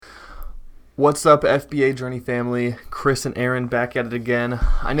What's up, FBA Journey family? Chris and Aaron back at it again.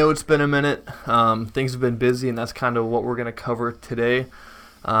 I know it's been a minute. Things have been busy, and that's kind of what we're going to cover today.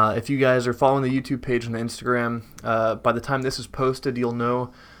 If you guys are following the YouTube page and the Instagram, by the time this is posted, you'll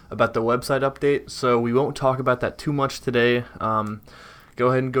know about the website update. So we won't talk about that too much today. Go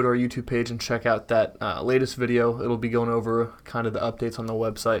ahead and go to our YouTube page and check out that latest video. It'll be going over kind of the updates on the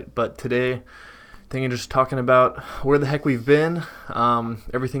website. But today, I think I'm just talking about where the heck we've been,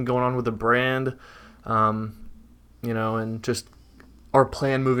 everything going on with the brand, and just our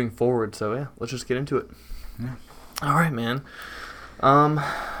plan moving forward. So yeah, let's just get into it. Yeah. All right, man.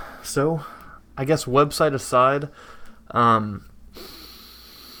 So I guess website aside,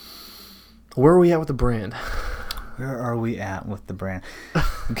 where are we at with the brand? Where are we at with the brand?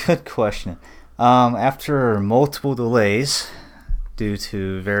 Good question. After multiple delays due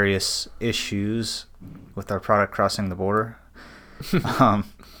to various issues with our product crossing the border,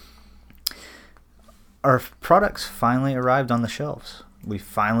 our products finally arrived on the shelves. We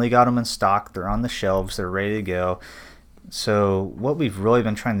finally got them in stock. They're on the shelves. They're ready to go. So what we've really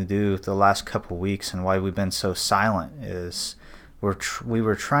been trying to do the last couple of weeks, and why we've been so silent, is we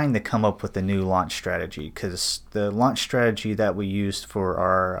were trying to come up with a new launch strategy, because the launch strategy that we used for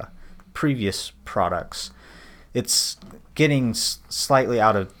our previous products, it's getting slightly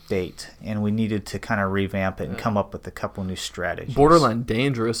out of date, and we needed to kind of revamp it and come up with a couple new strategies. Borderline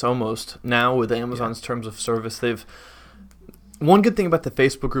dangerous almost now with Amazon's terms of service. One good thing about the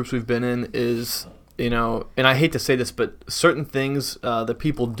Facebook groups we've been in is, and I hate to say this, but certain things that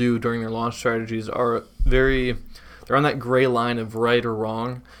people do during their launch strategies are they're on that gray line of right or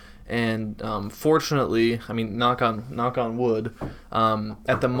wrong. And fortunately, I mean, knock on wood,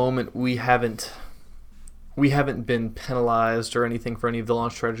 at the moment we haven't been penalized or anything for any of the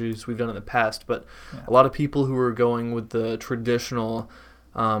launch strategies we've done in the past. But a lot of people who are going with the traditional,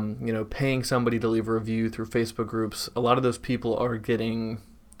 paying somebody to leave a review through Facebook groups, a lot of those people are getting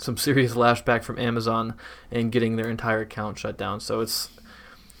some serious lashback from Amazon and getting their entire account shut down. So it's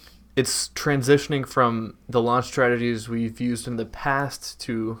transitioning from the launch strategies we've used in the past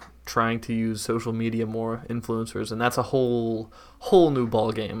to trying to use social media more, influencers, and that's a whole new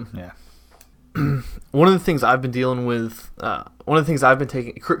ball game. Yeah. One of the things I've been dealing with,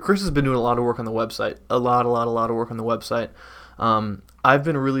 Chris has been doing a lot of work on the website, a lot of work on the website. I've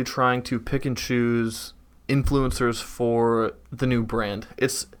been really trying to pick and choose influencers for the new brand.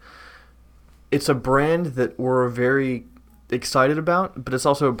 It's a brand that we're very excited about, but it's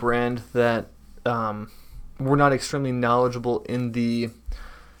also a brand that we're not extremely knowledgeable in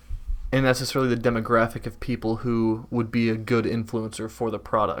necessarily the demographic of people who would be a good influencer for the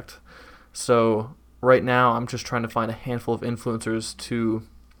product. So right now I'm just trying to find a handful of influencers to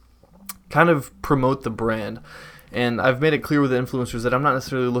kind of promote the brand. And I've made it clear with the influencers that I'm not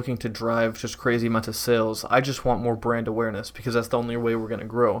necessarily looking to drive just crazy amounts of sales. I just want more brand awareness, because that's the only way we're going to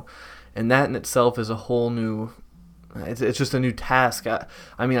grow. And that in itself is a whole new, it's just a new task. I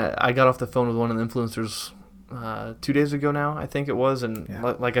got off the phone with one of the influencers 2 days ago now, I think it was. And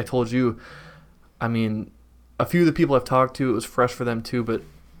like I told you, a few of the people I've talked to, it was fresh for them too, but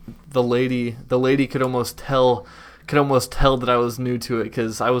the lady could almost tell that I was new to it,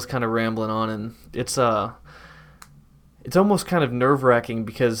 because I was kind of rambling on, and it's almost kind of nerve-wracking,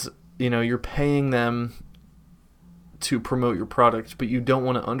 because you're paying them to promote your product, but you don't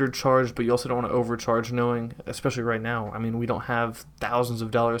want to undercharge, but you also don't want to overcharge, knowing, especially right now, we don't have thousands of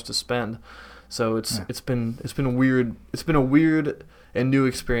dollars to spend. So it's been weird. It's been a weird and new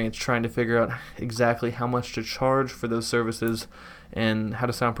experience trying to figure out exactly how much to charge for those services and how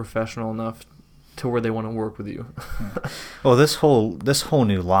to sound professional enough to where they want to work with you. Well, this whole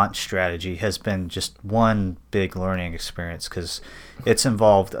new launch strategy has been just one big learning experience, because it's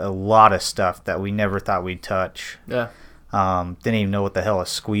involved a lot of stuff that we never thought we'd touch. Yeah. Didn't even know what the hell a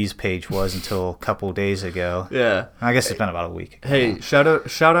squeeze page was until a couple of days ago. Yeah. I guess it's been about a week ago. Hey, shout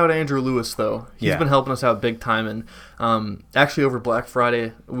out Andrew Lewis, though. He's been helping us out big time, and actually over Black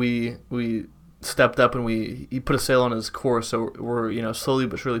Friday we stepped up and he put a sale on his course, so we're slowly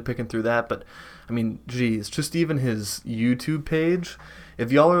but surely picking through that. But geez, just even his YouTube page,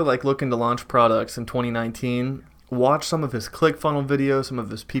 if y'all are looking to launch products in 2019, watch some of his ClickFunnels videos, some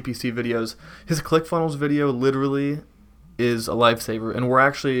of his PPC videos. His ClickFunnels video literally is a lifesaver, and we're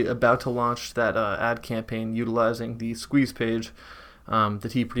actually about to launch that ad campaign utilizing the squeeze page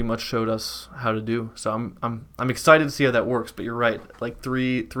that he pretty much showed us how to do. So I'm excited to see how that works. But you're right, like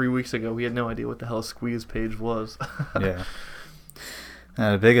three weeks ago, we had no idea what the hell a squeeze page was. Yeah.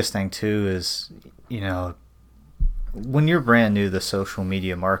 The biggest thing too is, when you're brand new to social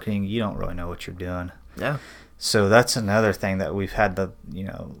media marketing, you don't really know what you're doing. Yeah. So that's another thing that we've had to,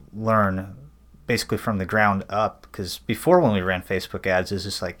 learn basically from the ground up, because before when we ran Facebook ads, it's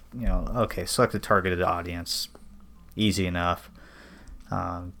just like, okay, select a targeted audience, easy enough,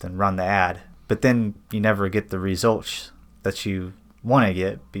 then run the ad. But then you never get the results that you want to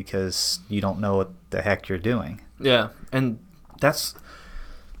get because you don't know what the heck you're doing. Yeah, and that's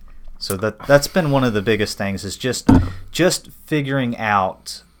been one of the biggest things, is just figuring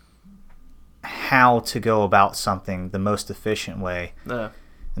out how to go about something the most efficient way.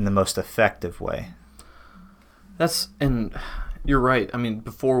 In the most effective way. And you're right. I mean,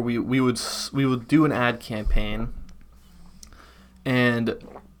 before we would do an ad campaign, and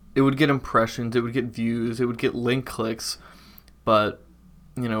it would get impressions, it would get views, it would get link clicks, but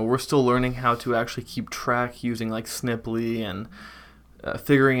we're still learning how to actually keep track using like Sniply and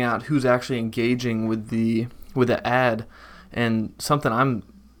figuring out who's actually engaging with the ad. And something I'm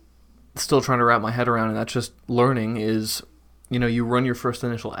still trying to wrap my head around, and that's just learning, is you run your first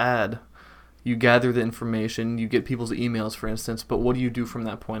initial ad, you gather the information, you get people's emails, for instance, but what do you do from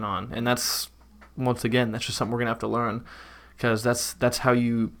that point on? And that's, once again, that's just something we're going to have to learn, because that's how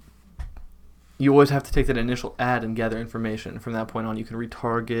you always have to take that initial ad and gather information. From that point on, you can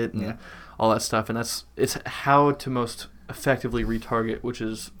retarget and all that stuff, and it's how to most effectively retarget, which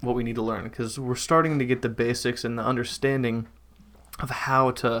is what we need to learn, because we're starting to get the basics and the understanding of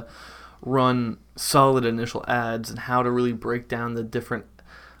how to run solid initial ads and how to really break down the different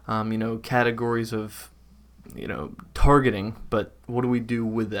categories of targeting, but what do we do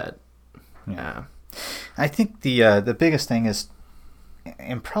with that? I think the biggest thing is,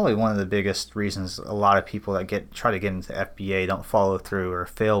 and probably one of the biggest reasons a lot of people that try to get into FBA don't follow through or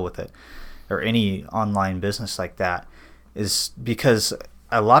fail with it, or any online business like that, is because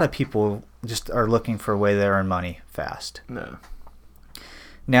a lot of people just are looking for a way to earn money fast.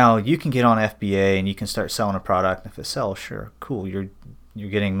 Now, you can get on FBA and you can start selling a product. If it sells, sure, cool, you're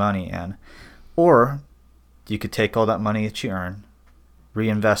getting money in. Or you could take all that money that you earn,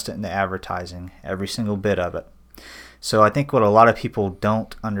 reinvest it into advertising, every single bit of it. So I think what a lot of people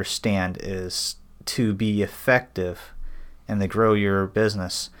don't understand is, to be effective and to grow your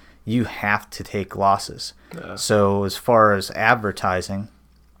business, you have to take losses. So as far as advertising,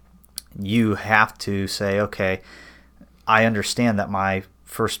 you have to say, okay, I understand that my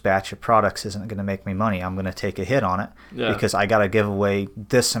first batch of products isn't going to make me money. I'm going to take a hit on it because I got to give away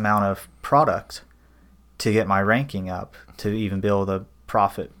this amount of product to get my ranking up, to even be able to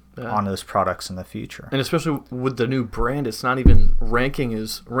profit on those products in the future. And especially with the new brand, it's not even ranking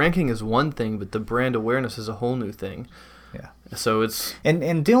is one thing, but the brand awareness is a whole new thing. So it's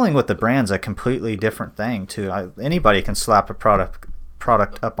and dealing with the brand's a completely different thing too. Anybody can slap a product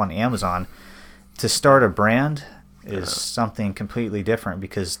up on Amazon. To start a brand is something completely different,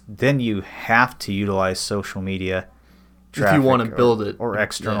 because then you have to utilize social media traffic if you want to build it, or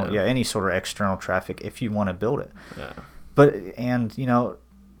external, any sort of external traffic if you want to build it. But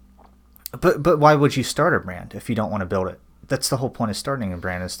why would you start a brand if you don't want to build it? That's the whole point of starting a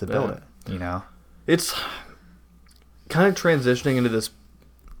brand, is to build it. It's kind of transitioning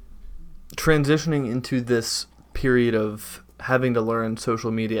into this period of having to learn social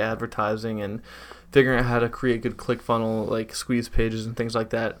media advertising and figuring out how to create good click funnel, like squeeze pages and things like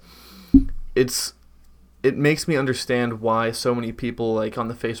that. It makes me understand why so many people, like on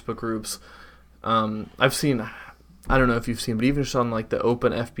the Facebook groups, I've seen, I don't know if you've seen, but even just on like the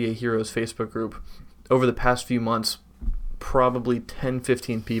Open FBA Heroes Facebook group, over the past few months, probably 10,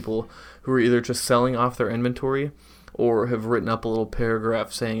 15 people who are either just selling off their inventory or have written up a little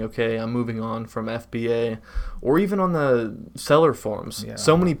paragraph saying, okay, I'm moving on from FBA, or even on the seller forums.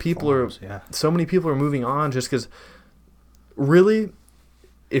 So many people are moving on just because, really,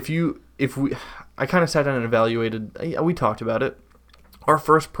 I kind of sat down and evaluated, we talked about it. Our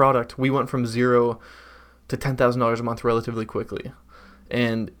first product, we went from $0 to $10,000 a month relatively quickly.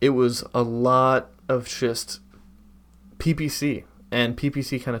 And it was a lot of just PPC, and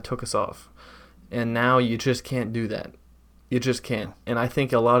PPC kind of took us off. And now you just can't do that. You just can't. And I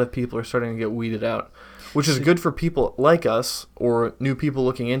think a lot of people are starting to get weeded out, which is good for people like us or new people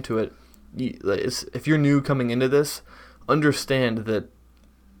looking into it. If you're new coming into this, understand that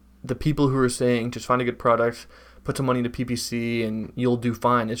the people who are saying just find a good product, put some money into PPC, and you'll do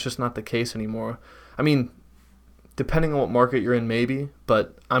fine, it's just not the case anymore. I mean, depending on what market you're in, maybe,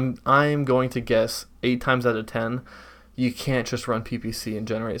 but I'm going to guess 8 times out of 10, you can't just run PPC and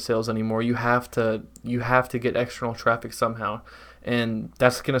generate sales anymore. You have to get external traffic somehow, and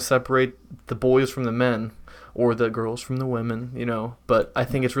that's going to separate the boys from the men, or the girls from the women, But I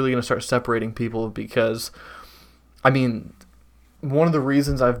think it's really going to start separating people, because, I mean, one of the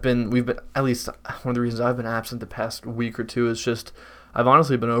reasons I've been absent the past week or two is just I've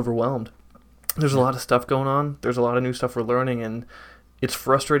honestly been overwhelmed. there's a lot of stuff going on. There's a lot of new stuff we're learning, and it's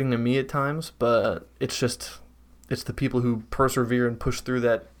frustrating to me at times, but it's the people who persevere and push through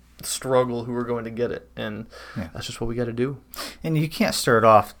that struggle who are going to get it, and that's just what we got to do. And you can't start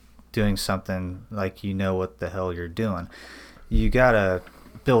off doing something like you know what the hell you're doing. You got to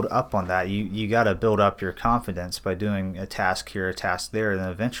build up on that. You got to build up your confidence by doing a task here, a task there, and then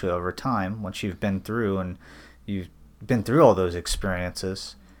eventually over time, once you've been through all those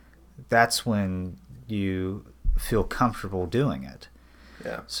experiences, that's when you feel comfortable doing it.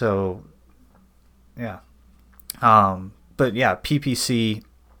 Yeah. So, yeah. But yeah, PPC,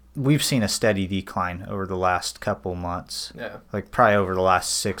 we've seen a steady decline over the last couple months. Yeah. Like probably over the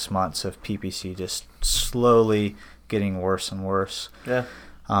last 6 months of PPC just slowly getting worse and worse. Yeah.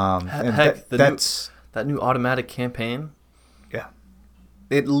 Heck, that new automatic campaign. Yeah.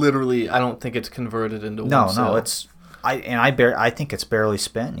 It literally, I don't think it's converted into one sale. No, it's I think it's barely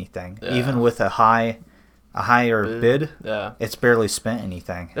spent anything. Yeah. Even with a higher bid, yeah, it's barely spent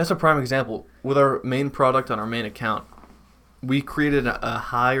anything. That's a prime example. With our main product on our main account, we created a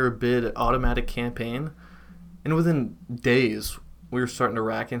higher bid automatic campaign, and within days, we were starting to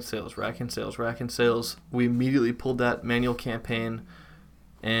rack in sales. We immediately pulled that manual campaign,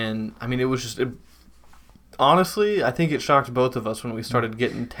 and I mean, it was just... honestly, I think it shocked both of us when we started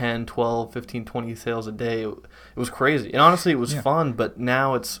getting 10, 12, 15, 20 sales a day. It was crazy. And honestly, it was fun, but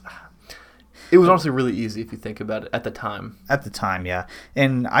now it was honestly really easy if you think about it at the time. At the time, yeah.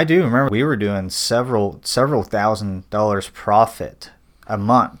 And I do remember we were doing several $1,000s profit a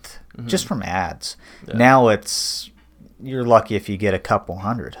month just from ads. Yeah. Now you're lucky if you get a couple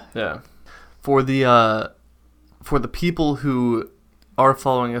hundred. Yeah. For the people who are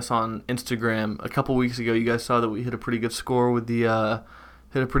following us on Instagram, a couple weeks ago, you guys saw that we hit a pretty good score with the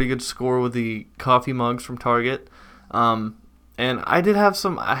coffee mugs from Target. And I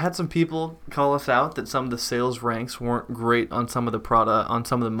had some people call us out that some of the sales ranks weren't great on some of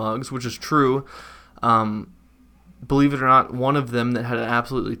the mugs, which is true. Believe it or not, one of them that had an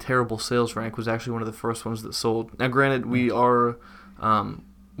absolutely terrible sales rank was actually one of the first ones that sold. Now, granted, we kind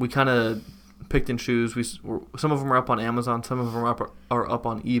of picked and choose. Some of them are up on Amazon, some of them are up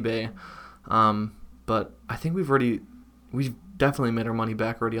on eBay. But I think we've definitely made our money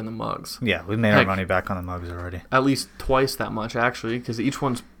back already on the mugs. Yeah, we made our money back on the mugs already. At least twice that much, actually, because each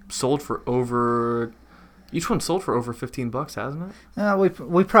one's sold for over $15, hasn't it?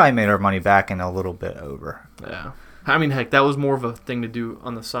 We probably made our money back and a little bit over. Yeah. I mean, heck, that was more of a thing to do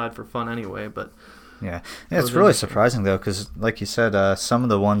on the side for fun anyway, but... Yeah, it's really surprising, though, because, like you said, some of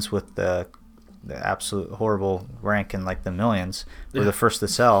the ones with the absolute horrible rank in, like, the millions were the first to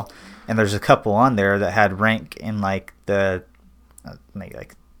sell, and there's a couple on there that had rank in, like, the... maybe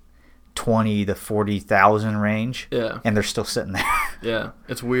like 20 to 40,000 range, and they're still sitting there. Yeah,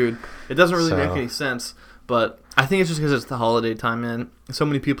 it's weird. It doesn't really make any sense, but I think it's just because it's the holiday time, and so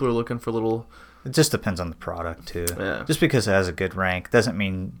many people are looking for little... It just depends on the product, too. Yeah. Just because it has a good rank doesn't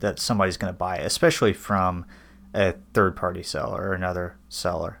mean that somebody's going to buy it, especially from a third-party seller or another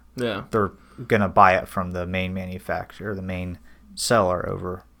seller. Yeah. They're going to buy it from the main manufacturer, the main seller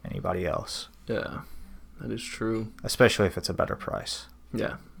over anybody else. Yeah, that is true. Especially if it's a better price.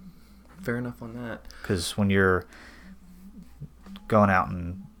 Yeah, fair enough on that. Because when you're going out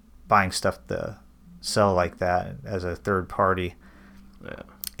and buying stuff to sell like that as a third party,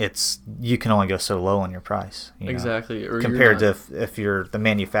 you can only go so low on your price. Exactly. Or compared to if you're the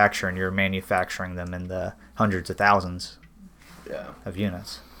manufacturer and you're manufacturing them in the hundreds of thousands of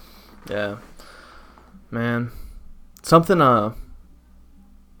units. Yeah. Man. Something on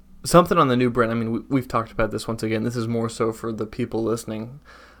the new brand. I mean, we've talked about this once again. This is more so for the people listening.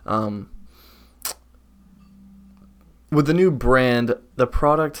 With the new brand, the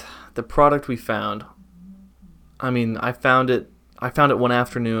product we found, I mean, I found it one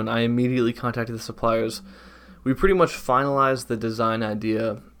afternoon. I immediately contacted the suppliers. We pretty much finalized the design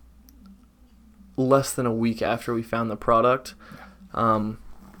idea less than a week after we found the product.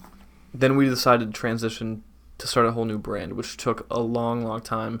 Then we decided to transition to start a whole new brand, which took a long, long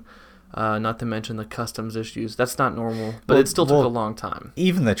time. Not to mention the customs issues. That's not normal, but it still took a long time.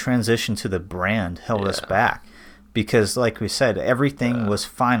 Even the transition to the brand held us back because, like we said, everything was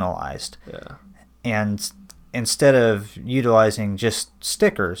finalized. Yeah. And instead of utilizing just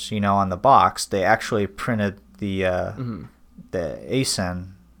stickers, on the box, they actually printed the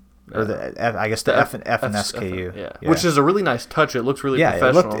ASIN or the F and SKU, which is a really nice touch. It looks really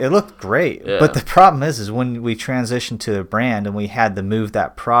professional. It looked great. Yeah. But the problem is when we transitioned to a brand and we had to move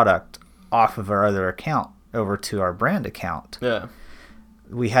that product off of our other account over to our brand account. Yeah.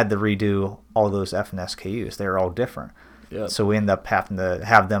 We had to redo all those F and SKUs. They were all different. Yeah. So we ended up having to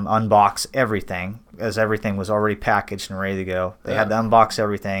have them unbox everything, as everything was already packaged and ready to go. They had to unbox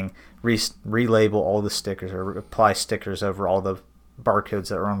everything, relabel all the stickers, or apply stickers over all the barcodes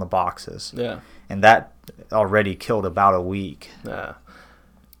that were on the boxes. Yeah. And that already killed about a week. Yeah.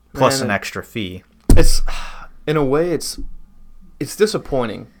 Plus an extra fee. It's, in a way, it's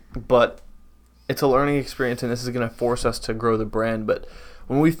disappointing, but it's a learning experience, and this is going to force us to grow the brand. But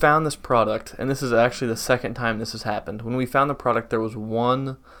when we found this product, and this is actually the second time this has happened, when we found the product, there was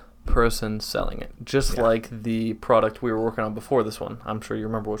one person selling it, just like the product we were working on before this one. I'm sure you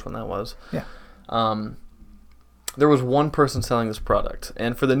remember which one that was. Yeah. There was one person selling this product,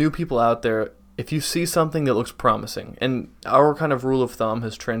 and for the new people out there, if you see something that looks promising, and our kind of rule of thumb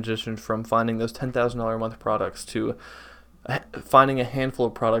has transitioned from finding those $10,000 a month products to finding a handful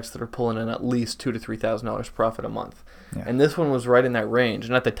of products that are pulling in at least $2,000 to $3,000 profit a month. Yeah. And this one was right in that range.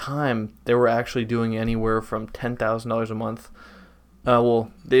 And at the time, they were actually doing anywhere from $10,000 a month.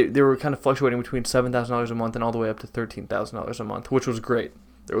 They were kind of fluctuating between $7,000 a month and all the way up to $13,000 a month, which was great.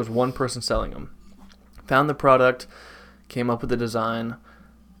 There was one person selling them. Found the product, came up with the design,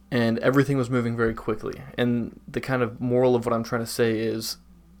 and everything was moving very quickly. And the kind of moral of what I'm trying to say is,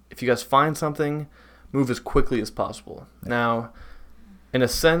 if you guys find something, move as quickly as possible. Now, in a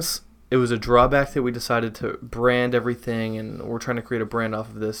sense, it was a drawback that we decided to brand everything, and we're trying to create a brand off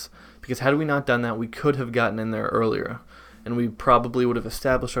of this, because had we not done that, we could have gotten in there earlier, and we probably would have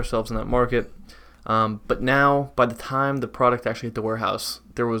established ourselves in that market. But now, by the time the product actually hit the warehouse,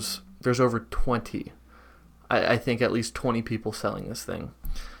 there's over 20, I think at least 20 people selling this thing.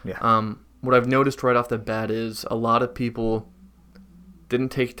 Yeah. What I've noticed right off the bat is a lot of people didn't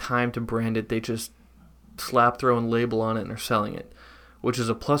take time to brand it. They just slap their own label on it and are selling it, which is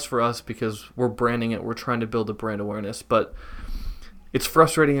a plus for us because we're branding it. We're trying to build a brand awareness, but it's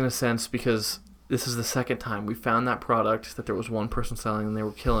frustrating in a sense because this is the second time we found that product that there was one person selling and they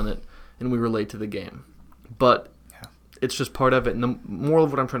were killing it, and we were late to the game. But it's just part of it. And the moral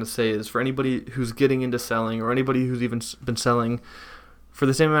of what I'm trying to say is, for anybody who's getting into selling, or anybody who's even been selling for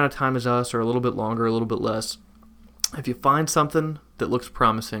the same amount of time as us, or a little bit longer, a little bit less, if you find something that looks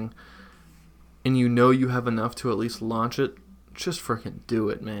promising and you know you have enough to at least launch it, just freaking do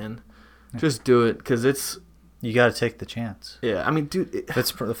it, man. Yeah. Just do it, because it's... You got to take the chance. Yeah, I mean, dude...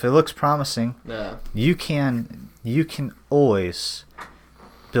 If it looks promising, you can always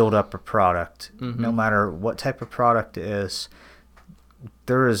build up a product, no matter what type of product it is.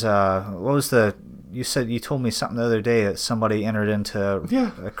 There is you told me something the other day that somebody entered into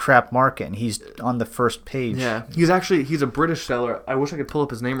a crap market, and he's on the first page. Yeah, he's a British seller. I wish I could pull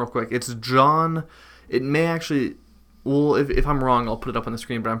up his name real quick. It's John. It may actually, well, if I'm wrong, I'll put it up on the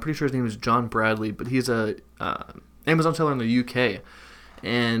screen, but I'm pretty sure his name is John Bradley, but he's a Amazon seller in the UK,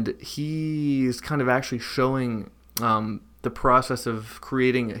 and he's kind of actually showing the process of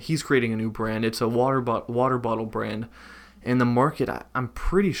creating a new brand. It's a water bottle brand. In the market, I'm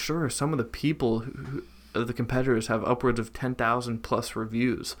pretty sure some of the people, the competitors, have upwards of 10,000 plus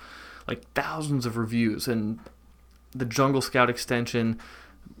reviews, like thousands of reviews. And the Jungle Scout extension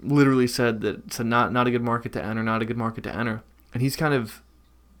literally said that it's not a good market to enter, not a good market to enter. And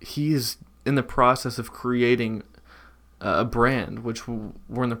he's in the process of creating a brand, which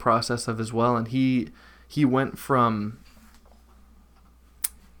we're in the process of as well. And he went from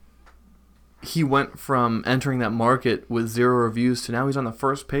entering that market with 0 reviews to now he's on the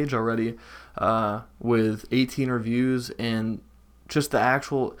first page already with 18 reviews, and just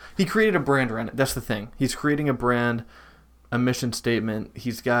he created a brand around it. That's the thing. He's creating a brand, a mission statement.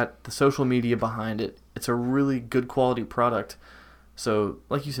 He's got the social media behind it. It's a really good quality product. So,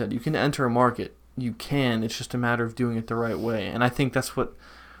 like you said, you can enter a market. You can. It's just a matter of doing it the right way. And I think that's what...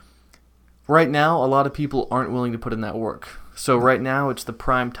 Right now, a lot of people aren't willing to put in that work. So right now, it's the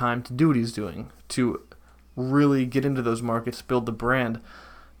prime time to do what he's doing, to really get into those markets, build the brand.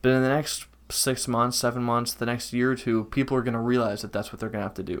 But in the next 6 months, 7 months, the next year or two, people are going to realize that that's what they're going to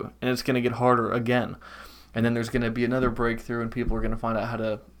have to do. And it's going to get harder again. And then there's going to be another breakthrough, and people are going to find out how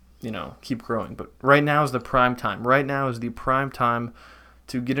to, keep growing. But right now is the prime time. Right now is the prime time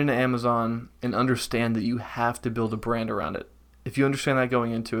to get into Amazon and understand that you have to build a brand around it. If you understand that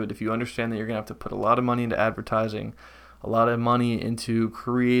going into it, if you understand that you're going to have to put a lot of money into advertising, a lot of money into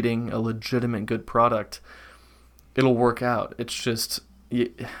creating a legitimate good product, it'll work out. It's just,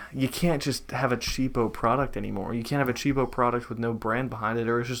 you can't just have a cheapo product anymore. You can't have a cheapo product with no brand behind it,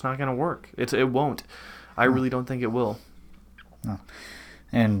 or it's just not going to work. It won't. I really don't think it will. No.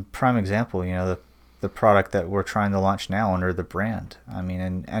 And prime example, the product that we're trying to launch now under the brand. I mean,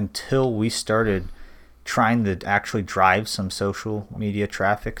 and until we started trying to actually drive some social media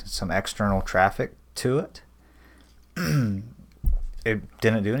traffic, some external traffic to it, it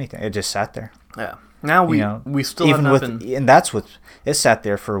didn't do anything. It just sat there. Yeah. Now we still even have with, and that's what it sat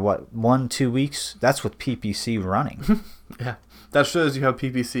there for. What, 1-2 weeks? That's with PPC running. Yeah, that shows you how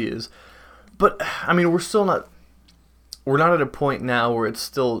PPC is. But I mean, we're not at a point now where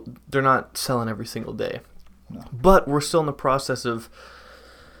they're not selling every single day. No. But we're still in the process of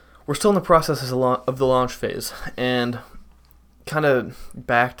the launch phase, and kind of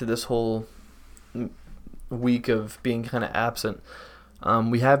back to this whole week of being kind of absent.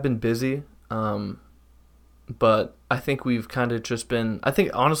 We have been busy. But I think we've kind of just been, I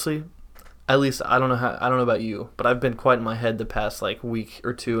think honestly, at least I don't know about you, but I've been quite in my head the past like week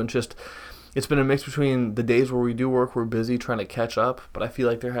or two, and just, it's been a mix between the days where we do work, we're busy trying to catch up, but I feel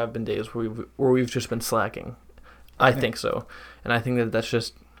like there have been days where we've just been slacking. I think so. And I think that's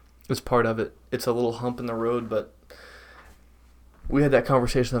just, it's part of it. It's a little hump in the road, but we had that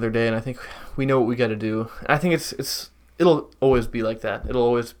conversation the other day, and I think we know what we got to do. And I think it'll always be like that. It'll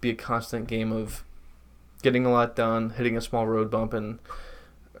always be a constant game of getting a lot done, hitting a small road bump, and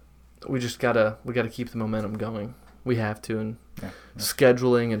we gotta keep the momentum going. We have to, and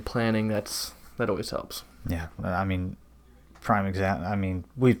scheduling and planning, that always helps. Yeah, I mean, prime example. I mean,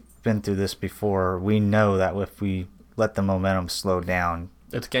 we've been through this before. We know that if we let the momentum slow down,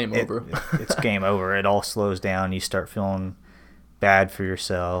 it's game over. It's game over. It all slows down. You start feeling bad for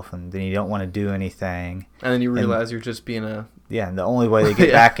yourself, and then you don't want to do anything. And then you realize you're just being a... Yeah, and the only way to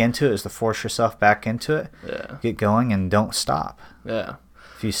get back into it is to force yourself back into it. Yeah. Get going and don't stop. Yeah.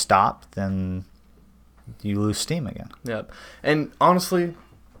 If you stop, then you lose steam again. Yeah. And honestly,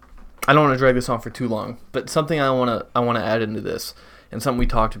 I don't want to drag this on for too long, but something I want to add into this, and something we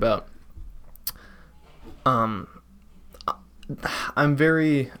talked about. I'm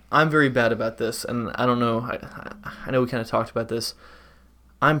very bad about this, and I don't know. I know we kind of talked about this.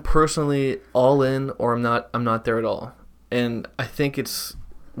 I'm personally all in, or I'm not there at all. And I think it's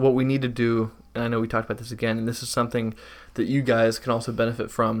what we need to do, and I know we talked about this again, and this is something that you guys can also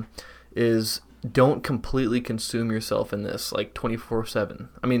benefit from, is don't completely consume yourself in this, like 24/7.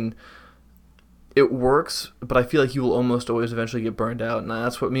 I mean, it works, but I feel like you will almost always eventually get burned out, and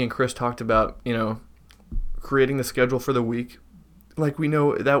that's what me and Chris talked about, creating the schedule for the week. Like, we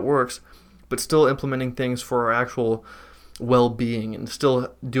know that works, but still implementing things for our actual well-being and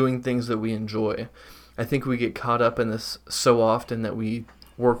still doing things that we enjoy. I think we get caught up in this so often that we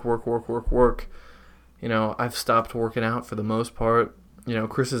work. I've stopped working out for the most part.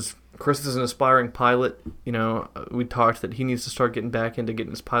 Chris is an aspiring pilot. We talked that he needs to start getting back into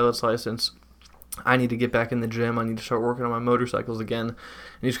getting his pilot's license. I need to get back in the gym. I need to start working on my motorcycles again. And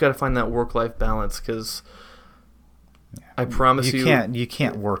you just got to find that work-life balance, because I promise you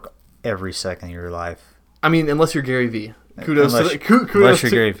can't work every second of your life. I mean, unless you're Gary Vee. Kudos to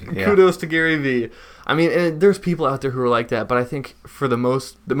Gary Vee. I mean, and there's people out there who are like that, but I think for the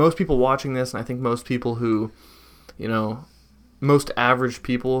most people watching this, and I think most people who, most average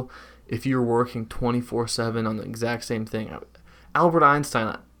people, if you're working 24/7 on the exact same thing, Albert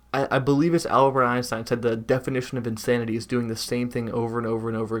Einstein, I believe it's Albert Einstein, said the definition of insanity is doing the same thing over and over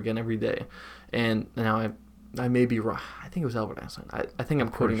and over again every day. And now I may be wrong. I think it was Albert Einstein. I think I'm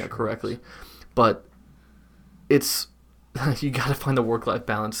quoting that correctly. But it's, you got to find the work-life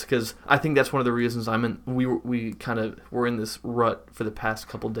balance, because I think that's one of the reasons we kind of were in this rut for the past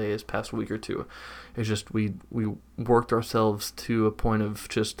couple days, past week or two. It's just we worked ourselves to a point of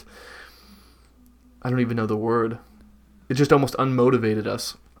just, I don't even know the word. It just almost unmotivated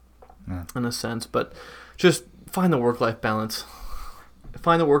us in a sense. But just find the work-life balance.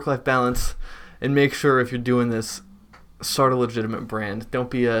 And make sure if you're doing this, start a legitimate brand.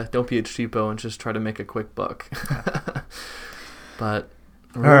 Don't be a cheapo and just try to make a quick buck. But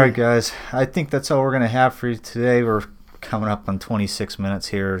really, all right, guys, I think that's all we're gonna have for you today. We're coming up on 26 minutes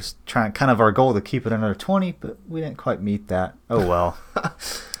here. It's kind of our goal to keep it under 20, but we didn't quite meet that. Oh well.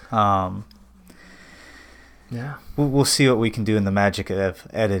 Yeah. We'll see what we can do in the magic of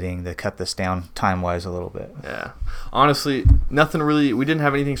editing to cut this down time-wise a little bit. Yeah. Honestly, nothing really. We didn't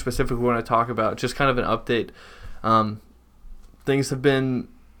have anything specific we want to talk about. Just kind of an update. Things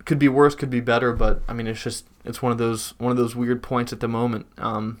could be worse, could be better, but I mean, it's one of those weird points at the moment.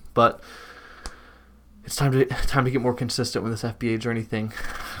 But it's time to get more consistent with this FBA journey thing.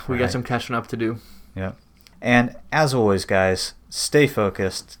 We got some catching up to do. Yeah. And as always, guys, stay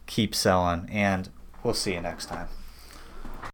focused, keep selling, and we'll see you next time.